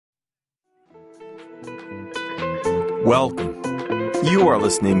Welcome. You are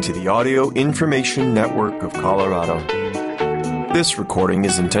listening to the Audio Information Network of Colorado. This recording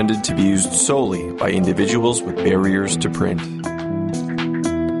is intended to be used solely by individuals with barriers to print.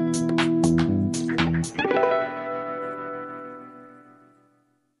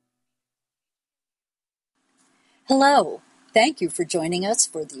 Hello. Thank you for joining us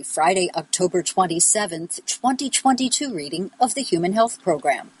for the Friday, October 27th, 2022 reading of the Human Health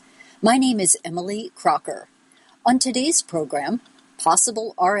Program. My name is Emily Crocker. On today's program,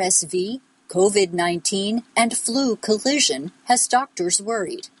 possible RSV, COVID-19, and flu collision has doctors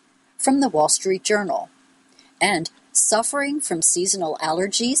worried, from the Wall Street Journal. And suffering from seasonal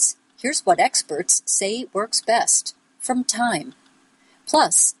allergies? Here's what experts say works best, from Time.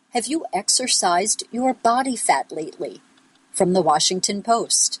 Plus, have you exercised your body fat lately? From the Washington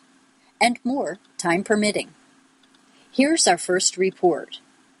Post. And more, time permitting. Here's our first report.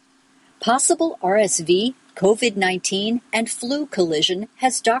 Possible RSV, COVID-19, and flu collision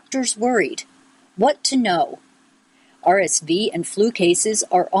has doctors worried. What to know? RSV and flu cases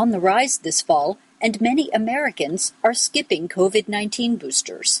are on the rise this fall, and many Americans are skipping COVID-19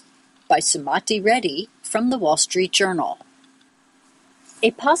 boosters. By Sumati Reddy from the Wall Street Journal.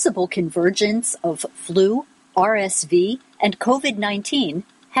 A possible convergence of flu, RSV, and COVID-19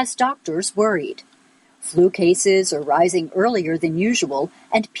 has doctors worried. Flu cases are rising earlier than usual,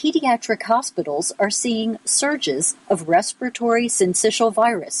 and pediatric hospitals are seeing surges of respiratory syncytial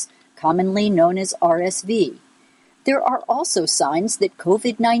virus, commonly known as RSV. There are also signs that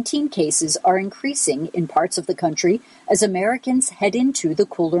COVID-19 cases are increasing in parts of the country as Americans head into the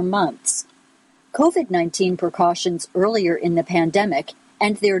cooler months. COVID-19 precautions earlier in the pandemic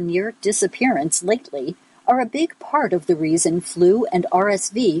and their near disappearance lately are a big part of the reason flu and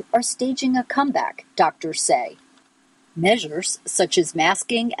RSV are staging a comeback, doctors say. Measures such as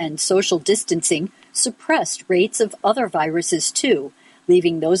masking and social distancing suppressed rates of other viruses too,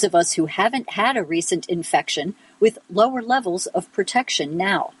 leaving those of us who haven't had a recent infection with lower levels of protection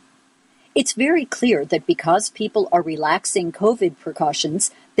now. It's very clear that because people are relaxing COVID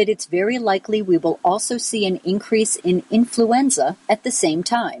precautions, that it's very likely we will also see an increase in influenza at the same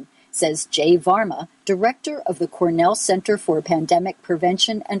time, says Jay Varma, director of the Cornell Center for Pandemic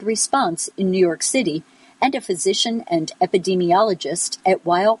Prevention and Response in New York City and a physician and epidemiologist at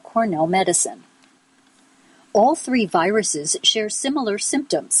Weill Cornell Medicine. All three viruses share similar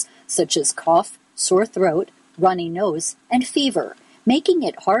symptoms, such as cough, sore throat, runny nose, and fever, making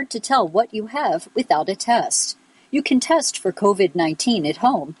it hard to tell what you have without a test. You can test for COVID-19 at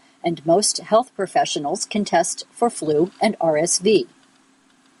home, and most health professionals can test for flu and RSV.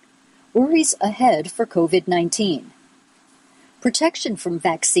 Worries ahead for COVID-19. Protection from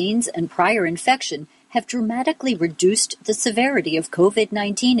vaccines and prior infection have dramatically reduced the severity of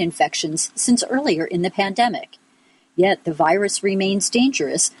COVID-19 infections since earlier in the pandemic. Yet the virus remains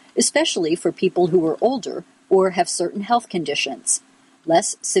dangerous, especially for people who are older or have certain health conditions.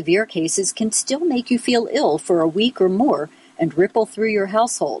 Less severe cases can still make you feel ill for a week or more and ripple through your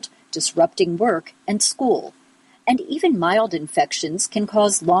household, disrupting work and school. And even mild infections can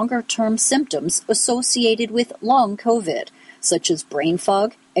cause longer-term symptoms associated with long COVID, such as brain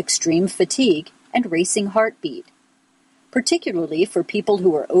fog, extreme fatigue, and racing heartbeat. Particularly for people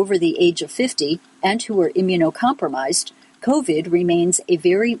who are over the age of 50 and who are immunocompromised, COVID remains a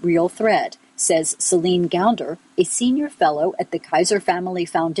very real threat, says Celine Gounder, a senior fellow at the Kaiser Family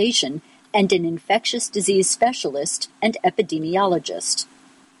Foundation and an infectious disease specialist and epidemiologist.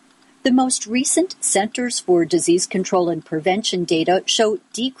 The most recent Centers for Disease Control and Prevention data show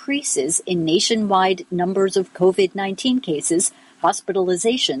decreases in nationwide numbers of COVID-19 cases,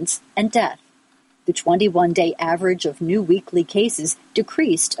 hospitalizations, and death. The 21-day average of new weekly cases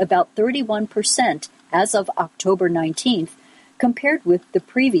decreased about 31% as of October 19th, compared with the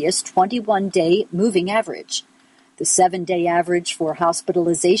previous 21-day moving average. The 7-day average for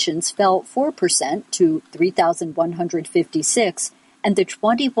hospitalizations fell 4% to 3,156, and the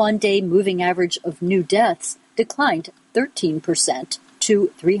 21-day moving average of new deaths declined 13%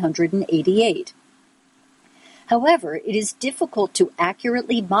 to 388. However, it is difficult to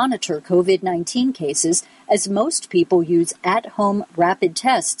accurately monitor COVID-19 cases as most people use at-home rapid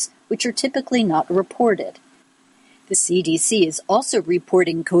tests, which are typically not reported. The CDC is also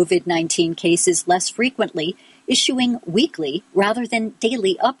reporting COVID-19 cases less frequently, issuing weekly rather than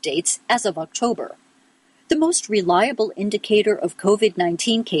daily updates as of October. The most reliable indicator of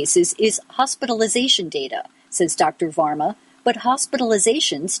COVID-19 cases is hospitalization data, says Dr. Varma, but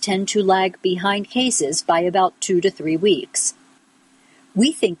hospitalizations tend to lag behind cases by about 2 to 3 weeks.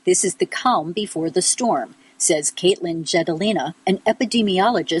 We think this is the calm before the storm, says Caitlin Jedalina, an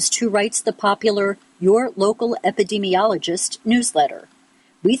epidemiologist who writes the popular Your Local Epidemiologist newsletter.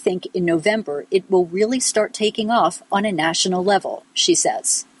 We think in November it will really start taking off on a national level, she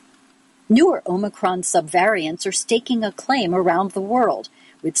says. Newer Omicron subvariants are staking a claim around the world,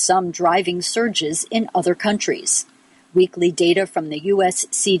 with some driving surges in other countries. Weekly data from the U.S.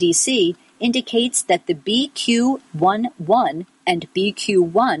 CDC indicates that the BQ.1.1 and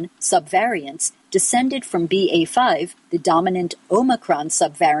BQ.1 subvariants descended from BA.5, the dominant Omicron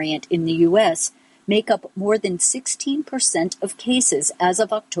subvariant in the U.S., make up more than 16% of cases as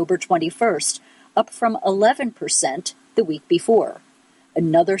of October 21st, up from 11% the week before.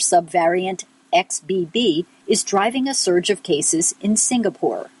 Another subvariant, XBB, is driving a surge of cases in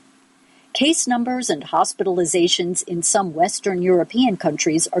Singapore. Case numbers and hospitalizations in some Western European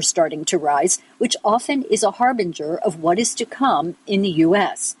countries are starting to rise, which often is a harbinger of what is to come in the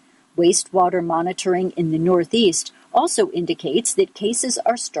U.S. Wastewater monitoring in the Northeast also indicates that cases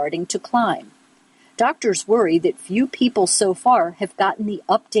are starting to climb. Doctors worry that few people so far have gotten the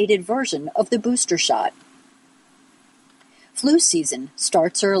updated version of the booster shot. Flu season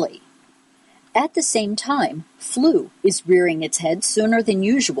starts early. At the same time, flu is rearing its head sooner than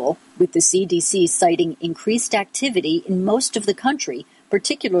usual, with the CDC citing increased activity in most of the country,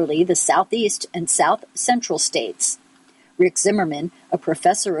 particularly the southeast and south central states. Rick Zimmerman, a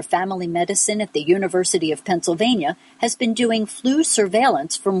professor of family medicine at the University of Pennsylvania, has been doing flu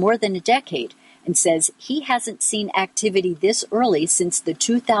surveillance for more than a decade and says he hasn't seen activity this early since the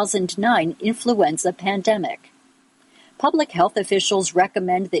 2009 influenza pandemic. Public health officials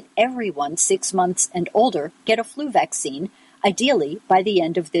recommend that everyone 6 months and older get a flu vaccine, ideally by the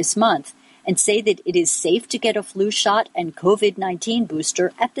end of this month, and say that it is safe to get a flu shot and COVID-19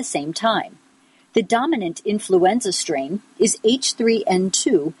 booster at the same time. The dominant influenza strain is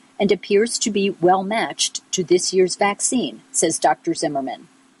H3N2 and appears to be well matched to this year's vaccine, says Dr. Zimmerman.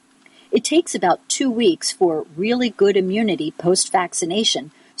 It takes about 2 weeks for really good immunity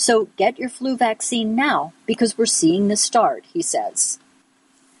post-vaccination, so get your flu vaccine now because we're seeing the start, he says.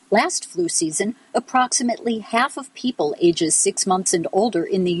 Last flu season, approximately half of people ages 6 months and older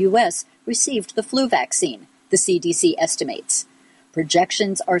in the U.S. received the flu vaccine, the CDC estimates.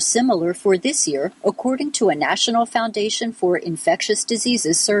 Projections are similar for this year, according to a National Foundation for Infectious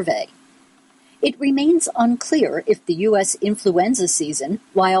Diseases survey. It remains unclear if the U.S. influenza season,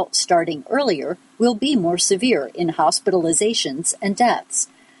 while starting earlier, will be more severe in hospitalizations and deaths.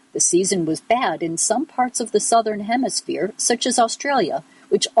 The season was bad in some parts of the southern hemisphere, such as Australia,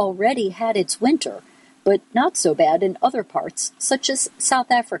 which already had its winter, but not so bad in other parts, such as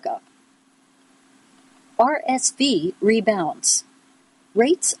South Africa. RSV rebounds.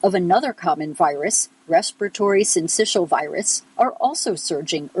 Rates of another common virus, respiratory syncytial virus, are also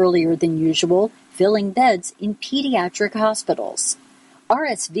surging earlier than usual, filling beds in pediatric hospitals.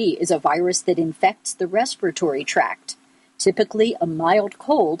 RSV is a virus that infects the respiratory tract. Typically a mild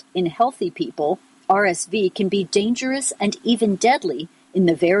cold in healthy people, RSV can be dangerous and even deadly in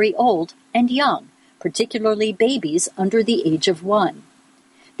the very old and young, particularly babies under the age of 1.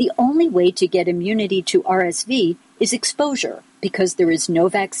 The only way to get immunity to RSV is exposure because there is no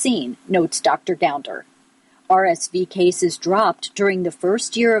vaccine, notes Dr. Gounder. RSV cases dropped during the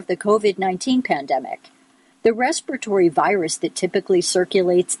first year of the COVID-19 pandemic. The respiratory virus that typically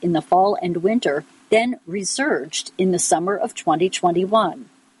circulates in the fall and winter then resurged in the summer of 2021.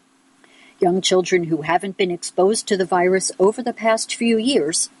 Young children who haven't been exposed to the virus over the past few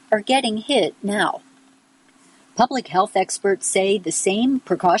years are getting hit now. Public health experts say the same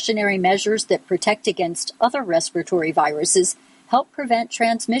precautionary measures that protect against other respiratory viruses help prevent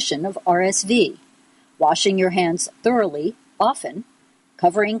transmission of RSV. Washing your hands thoroughly, often,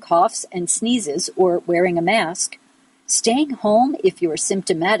 covering coughs and sneezes or wearing a mask, staying home if you're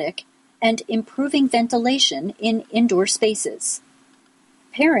symptomatic, and improving ventilation in indoor spaces.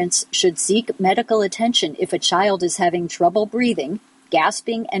 Parents should seek medical attention if a child is having trouble breathing,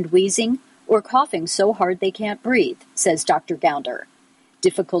 gasping and wheezing, or coughing so hard they can't breathe, says Dr. Gounder.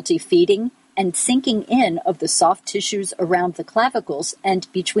 Difficulty feeding and sinking in of the soft tissues around the clavicles and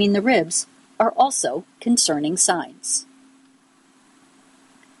between the ribs are also concerning signs.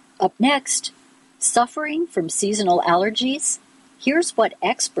 Up next, suffering from seasonal allergies? Here's what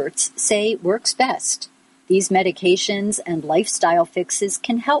experts say works best. These medications and lifestyle fixes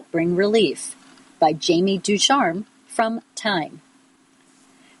can help bring relief. By Jamie Ducharme from Time.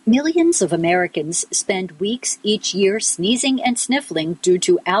 Millions of Americans spend weeks each year sneezing and sniffling due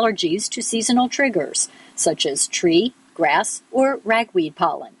to allergies to seasonal triggers, such as tree, grass, or ragweed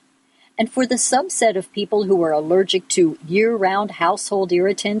pollen. And for the subset of people who are allergic to year-round household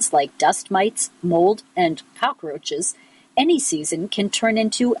irritants like dust mites, mold, and cockroaches, any season can turn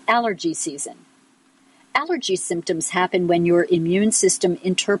into allergy season. Allergy symptoms happen when your immune system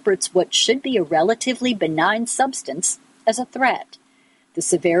interprets what should be a relatively benign substance as a threat. The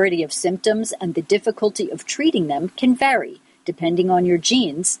severity of symptoms and the difficulty of treating them can vary depending on your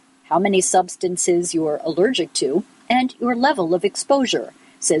genes, how many substances you're allergic to, and your level of exposure,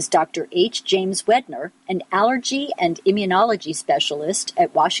 says Dr. H. James Wedner, an allergy and immunology specialist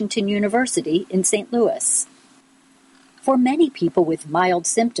at Washington University in St. Louis. For many people with mild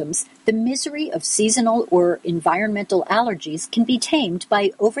symptoms, the misery of seasonal or environmental allergies can be tamed by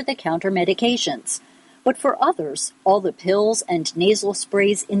over-the-counter medications. But for others, all the pills and nasal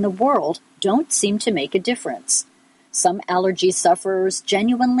sprays in the world don't seem to make a difference. Some allergy sufferers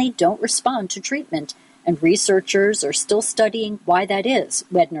genuinely don't respond to treatment, and researchers are still studying why that is,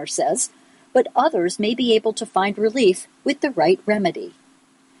 Wedner says, but others may be able to find relief with the right remedy.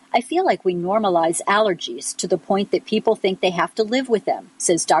 I feel like we normalize allergies to the point that people think they have to live with them,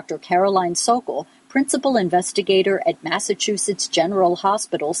 says Dr. Caroline Sokol, principal investigator at Massachusetts General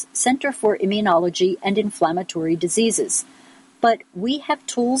Hospital's Center for Immunology and Inflammatory Diseases. But we have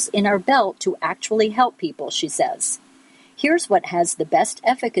tools in our belt to actually help people, she says. Here's what has the best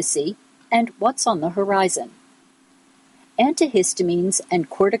efficacy and what's on the horizon. Antihistamines and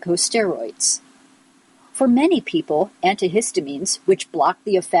corticosteroids. For many people, antihistamines, which block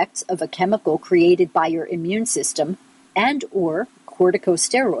the effects of a chemical created by your immune system, and or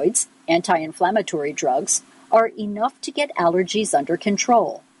corticosteroids, anti-inflammatory drugs, are enough to get allergies under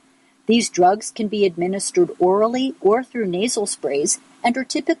control. These drugs can be administered orally or through nasal sprays and are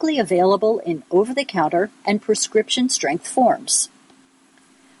typically available in over-the-counter and prescription-strength forms.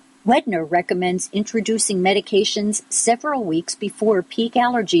 Wedner recommends introducing medications several weeks before peak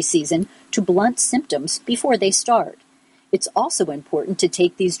allergy season to blunt symptoms before they start. It's also important to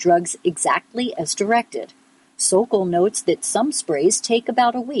take these drugs exactly as directed. Sokol notes that some sprays take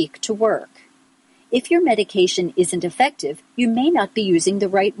about a week to work. If your medication isn't effective, you may not be using the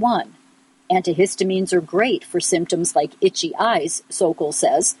right one. Antihistamines are great for symptoms like itchy eyes, Sokol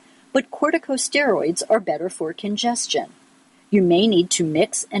says, but corticosteroids are better for congestion. You may need to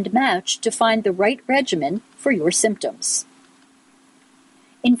mix and match to find the right regimen for your symptoms.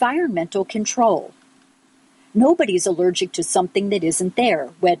 Environmental control. Nobody's allergic to something that isn't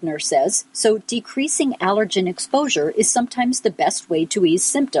there, Wedner says, so decreasing allergen exposure is sometimes the best way to ease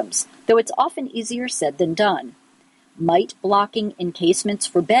symptoms, though it's often easier said than done. Mite-blocking encasements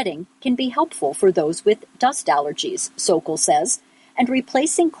for bedding can be helpful for those with dust allergies, Sokol says, and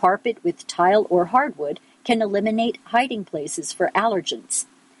replacing carpet with tile or hardwood can eliminate hiding places for allergens.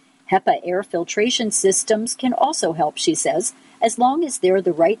 HEPA air filtration systems can also help, she says, as long as they're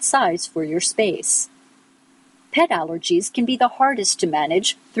the right size for your space. Pet allergies can be the hardest to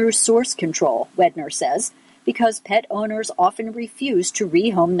manage through source control, Wedner says, because pet owners often refuse to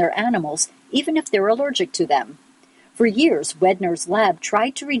rehome their animals, even if they're allergic to them. For years, Wedner's lab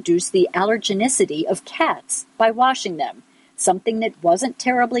tried to reduce the allergenicity of cats by washing them, something that wasn't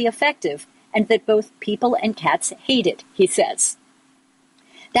terribly effective and that both people and cats hated, he says.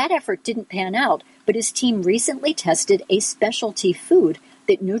 That effort didn't pan out, but his team recently tested a specialty food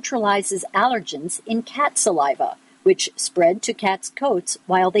that neutralizes allergens in cat saliva, which spread to cats' coats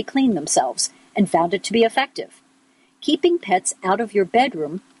while they clean themselves, and found it to be effective. Keeping pets out of your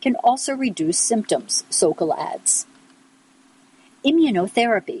bedroom can also reduce symptoms, Sokol adds.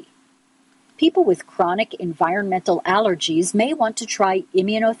 Immunotherapy. People with chronic environmental allergies may want to try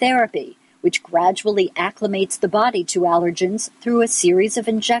immunotherapy, which gradually acclimates the body to allergens through a series of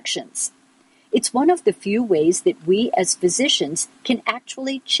injections. It's one of the few ways that we as physicians can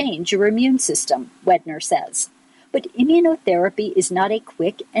actually change your immune system, Wedner says. But immunotherapy is not a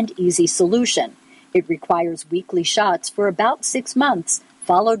quick and easy solution. It requires weekly shots for about 6 months,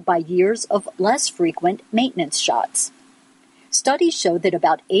 followed by years of less frequent maintenance shots. Studies show that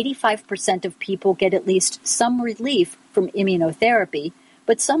about 85% of people get at least some relief from immunotherapy,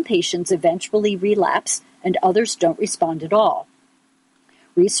 but some patients eventually relapse and others don't respond at all.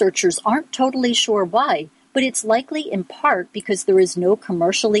 Researchers aren't totally sure why, but it's likely in part because there is no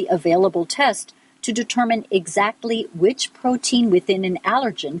commercially available test to determine exactly which protein within an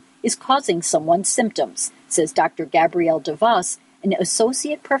allergen is causing someone's symptoms, says Dr. Gabrielle DeVos, an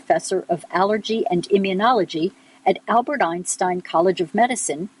associate professor of allergy and immunology at Albert Einstein College of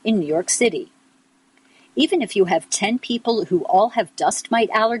Medicine in New York City. Even if you have 10 people who all have dust mite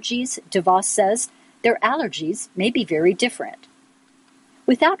allergies, DeVos says, their allergies may be very different.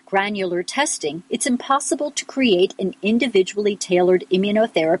 Without granular testing, it's impossible to create an individually tailored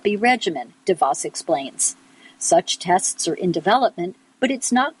immunotherapy regimen, DeVos explains. Such tests are in development, but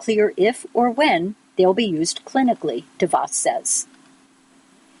it's not clear if or when they'll be used clinically, DeVos says.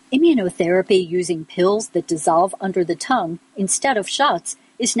 Immunotherapy using pills that dissolve under the tongue instead of shots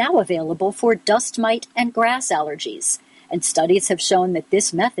is now available for dust mite and grass allergies, and studies have shown that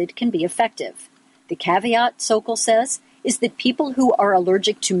this method can be effective. The caveat, Sokol says, is that people who are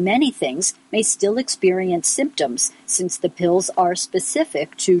allergic to many things may still experience symptoms since the pills are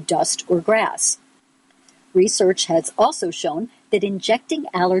specific to dust or grass. Research has also shown that injecting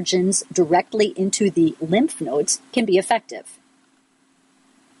allergens directly into the lymph nodes can be effective.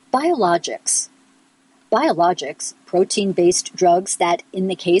 Biologics. Biologics, protein-based drugs that, in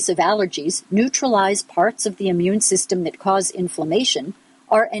the case of allergies, neutralize parts of the immune system that cause inflammation,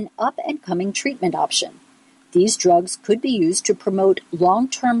 are an up-and-coming treatment option. These drugs could be used to promote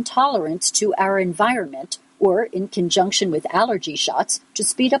long-term tolerance to our environment or, in conjunction with allergy shots, to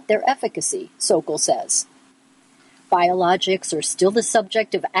speed up their efficacy, Sokol says. Biologics are still the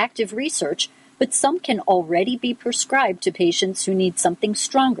subject of active research, but some can already be prescribed to patients who need something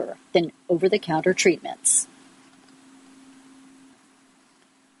stronger than over-the-counter treatments.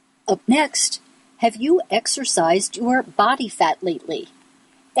 Up next, have you exercised your body fat lately?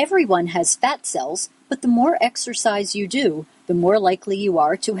 Everyone has fat cells, but the more exercise you do, the more likely you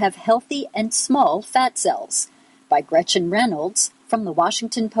are to have healthy and small fat cells. By Gretchen Reynolds from The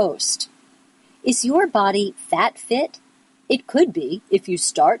Washington Post. Is your body fat fit? It could be if you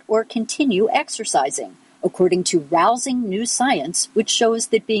start or continue exercising, according to rousing new science which shows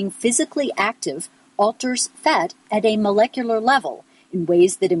that being physically active alters fat at a molecular level in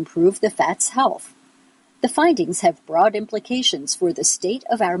ways that improve the fat's health. The findings have broad implications for the state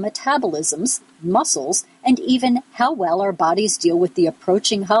of our metabolisms, muscles, and even how well our bodies deal with the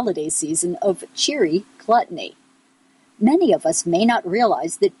approaching holiday season of cheery gluttony. Many of us may not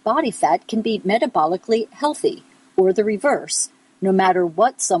realize that body fat can be metabolically healthy, or the reverse, no matter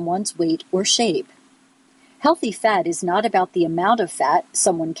what someone's weight or shape. Healthy fat is not about the amount of fat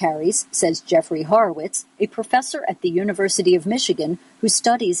someone carries, says Jeffrey Horowitz, a professor at the University of Michigan who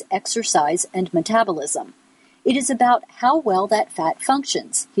studies exercise and metabolism. It is about how well that fat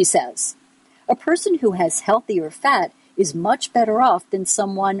functions, he says. A person who has healthier fat is much better off than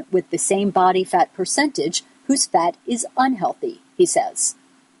someone with the same body fat percentage whose fat is unhealthy, he says.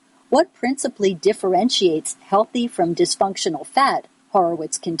 What principally differentiates healthy from dysfunctional fat,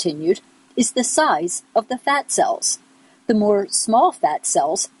 Horowitz continued, is the size of the fat cells. The more small fat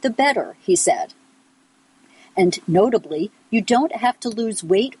cells, the better, he said. And notably, you don't have to lose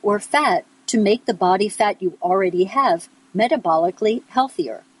weight or fat to make the body fat you already have metabolically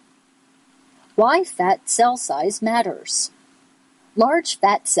healthier. Why fat cell size matters. Large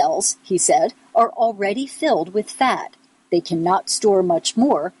fat cells, he said, are already filled with fat. They cannot store much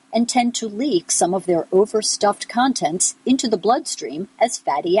more and tend to leak some of their overstuffed contents into the bloodstream as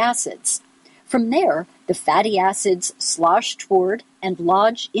fatty acids. From there, the fatty acids slosh toward and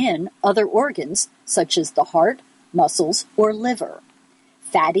lodge in other organs, such as the heart, muscles, or liver.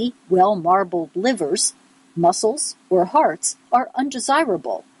 Fatty, well-marbled livers, muscles, or hearts are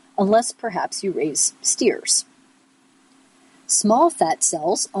undesirable, unless perhaps you raise steers. Small fat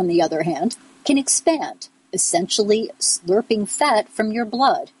cells, on the other hand, can expand, essentially slurping fat from your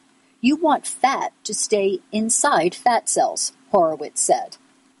blood. You want fat to stay inside fat cells, Horowitz said.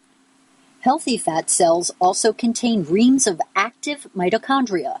 Healthy fat cells also contain reams of active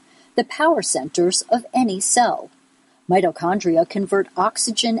mitochondria, the power centers of any cell. Mitochondria convert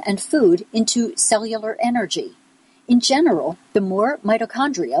oxygen and food into cellular energy. In general, the more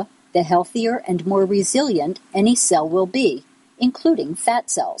mitochondria, the healthier and more resilient any cell will be, including fat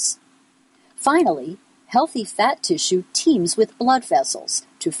cells. Finally, healthy fat tissue teems with blood vessels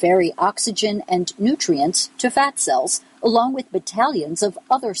to ferry oxygen and nutrients to fat cells, along with battalions of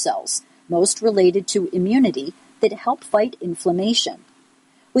other cells, most related to immunity, that help fight inflammation.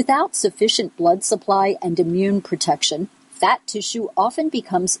 Without sufficient blood supply and immune protection, fat tissue often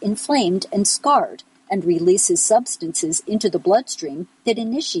becomes inflamed and scarred and releases substances into the bloodstream that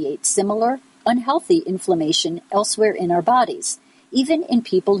initiate similar, unhealthy inflammation elsewhere in our bodies, even in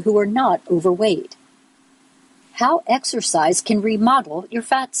people who are not overweight. How exercise can remodel your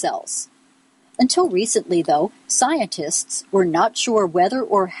fat cells. Until recently, though, scientists were not sure whether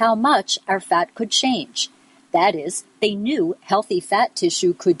or how much our fat could change. That is, they knew healthy fat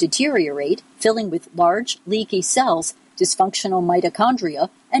tissue could deteriorate, filling with large, leaky cells, dysfunctional mitochondria,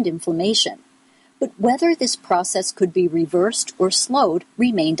 and inflammation. But whether this process could be reversed or slowed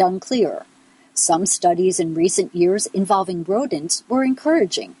remained unclear. Some studies in recent years involving rodents were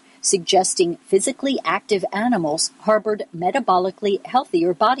encouraging, suggesting physically active animals harbored metabolically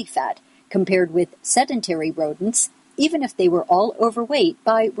healthier body fat compared with sedentary rodents, even if they were all overweight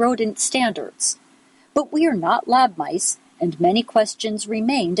by rodent standards. But we are not lab mice, and many questions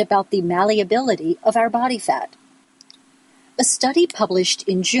remained about the malleability of our body fat. A study published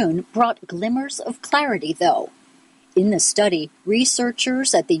in June brought glimmers of clarity, though. In the study,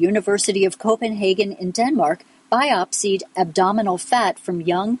 researchers at the University of Copenhagen in Denmark biopsied abdominal fat from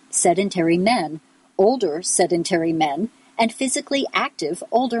young sedentary men, older sedentary men, and physically active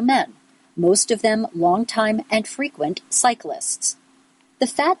older men, most of them long-time and frequent cyclists. The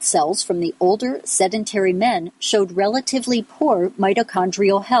fat cells from the older sedentary men showed relatively poor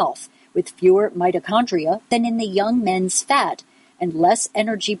mitochondrial health, with fewer mitochondria than in the young men's fat, and less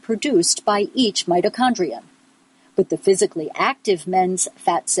energy produced by each mitochondrion. But the physically active men's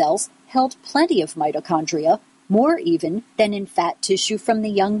fat cells held plenty of mitochondria, more even than in fat tissue from the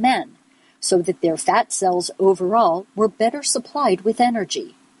young men, so that their fat cells overall were better supplied with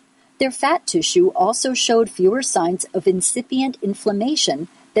energy. Their fat tissue also showed fewer signs of incipient inflammation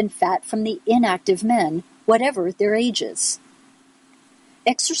than fat from the inactive men, whatever their ages.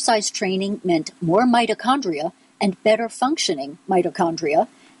 Exercise training meant more mitochondria and better functioning mitochondria,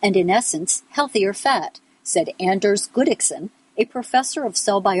 and in essence, healthier fat, said Anders Gudiksen, a professor of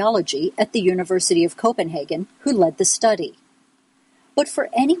cell biology at the University of Copenhagen who led the study. But for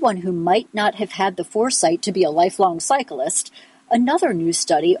anyone who might not have had the foresight to be a lifelong cyclist, another new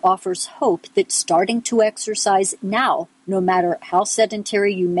study offers hope that starting to exercise now, no matter how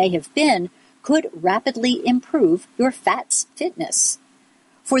sedentary you may have been, could rapidly improve your fat's fitness.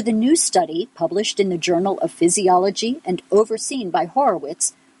 For the new study, published in the Journal of Physiology and overseen by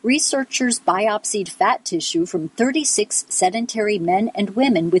Horowitz, researchers biopsied fat tissue from 36 sedentary men and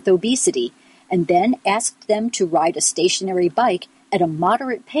women with obesity and then asked them to ride a stationary bike at a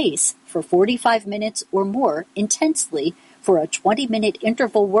moderate pace for 45 minutes or more intensely for a 20-minute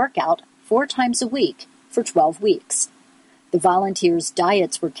interval workout 4 times a week for 12 weeks. The volunteers'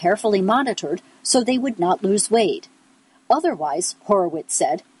 diets were carefully monitored so they would not lose weight. Otherwise, Horowitz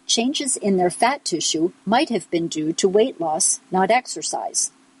said, changes in their fat tissue might have been due to weight loss, not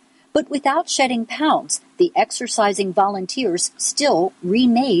exercise. But without shedding pounds, the exercising volunteers still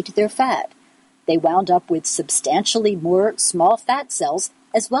remade their fat. They wound up with substantially more small fat cells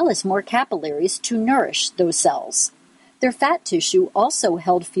as well as more capillaries to nourish those cells. Their fat tissue also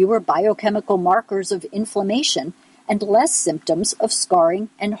held fewer biochemical markers of inflammation and less symptoms of scarring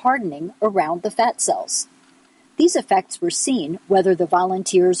and hardening around the fat cells. These effects were seen whether the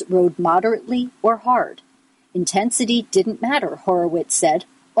volunteers rode moderately or hard. Intensity didn't matter, Horowitz said,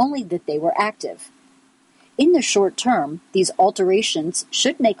 only that they were active. In the short term, these alterations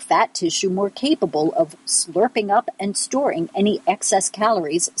should make fat tissue more capable of slurping up and storing any excess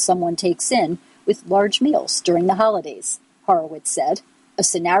calories someone takes in with large meals during the holidays, Horowitz said, a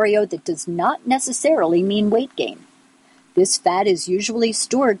scenario that does not necessarily mean weight gain. This fat is usually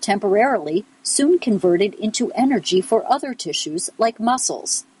stored temporarily, soon converted into energy for other tissues like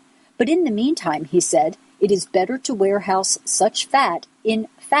muscles. But in the meantime, he said, it is better to warehouse such fat in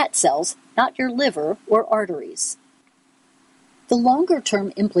fat cells, not your liver or arteries. The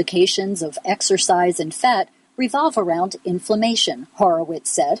longer-term implications of exercise and fat revolve around inflammation,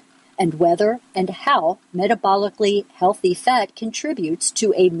 Horowitz said, and whether and how metabolically healthy fat contributes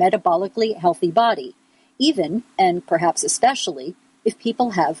to a metabolically healthy body, even, and perhaps especially, if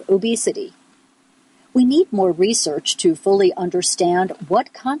people have obesity. We need more research to fully understand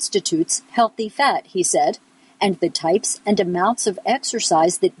what constitutes healthy fat, he said, and the types and amounts of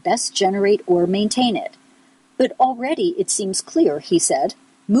exercise that best generate or maintain it. But already it seems clear, he said,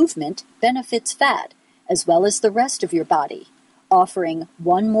 movement benefits fat, as well as the rest of your body, offering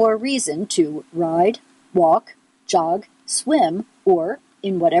one more reason to ride, walk, jog, swim, or,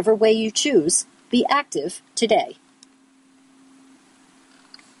 in whatever way you choose, be active today.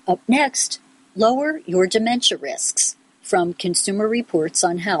 Up next, lower your dementia risks, from Consumer Reports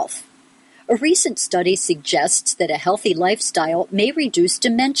on Health. A recent study suggests that a healthy lifestyle may reduce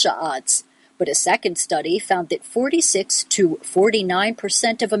dementia odds, but a second study found that 46 to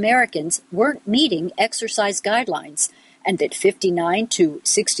 49% of Americans weren't meeting exercise guidelines, and that 59 to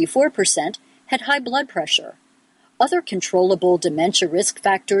 64% had high blood pressure. Other controllable dementia risk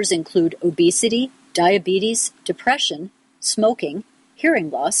factors include obesity, diabetes, depression, smoking, hearing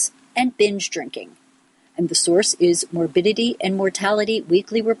loss, and binge drinking. And the source is Morbidity and Mortality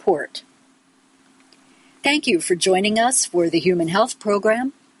Weekly Report. Thank you for joining us for the Human Health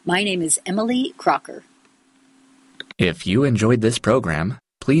Program. My name is Emily Crocker. If you enjoyed this program,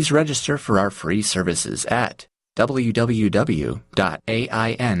 Please register for our free services at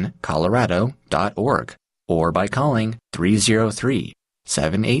www.aincolorado.org or by calling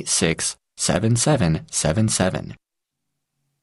 303-786-7777.